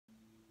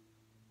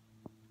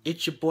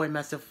It's your boy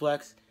Master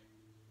Flex.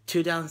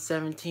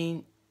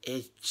 2017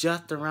 is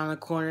just around the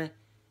corner,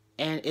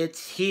 and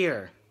it's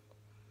here.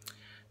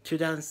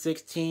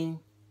 2016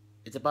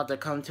 is about to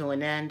come to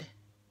an end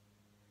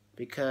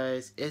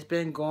because it's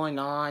been going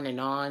on and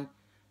on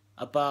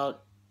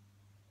about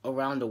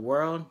around the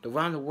world.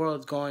 Around the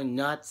world is going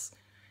nuts,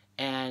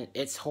 and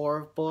it's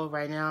horrible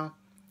right now.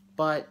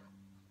 But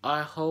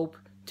I hope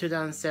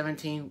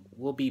 2017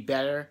 will be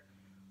better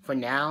for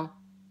now.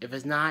 If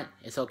it's not,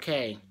 it's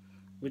okay.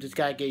 We just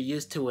gotta get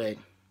used to it.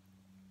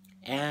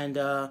 And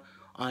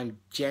on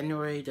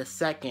January the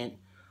 2nd,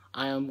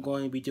 I am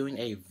going to be doing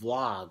a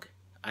vlog,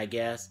 I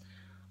guess.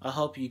 I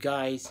hope you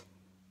guys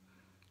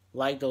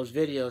like those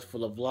videos for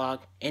the vlog.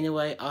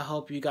 Anyway, I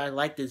hope you guys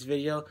like this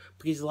video.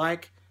 Please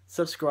like,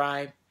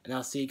 subscribe, and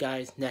I'll see you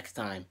guys next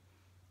time.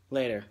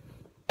 Later.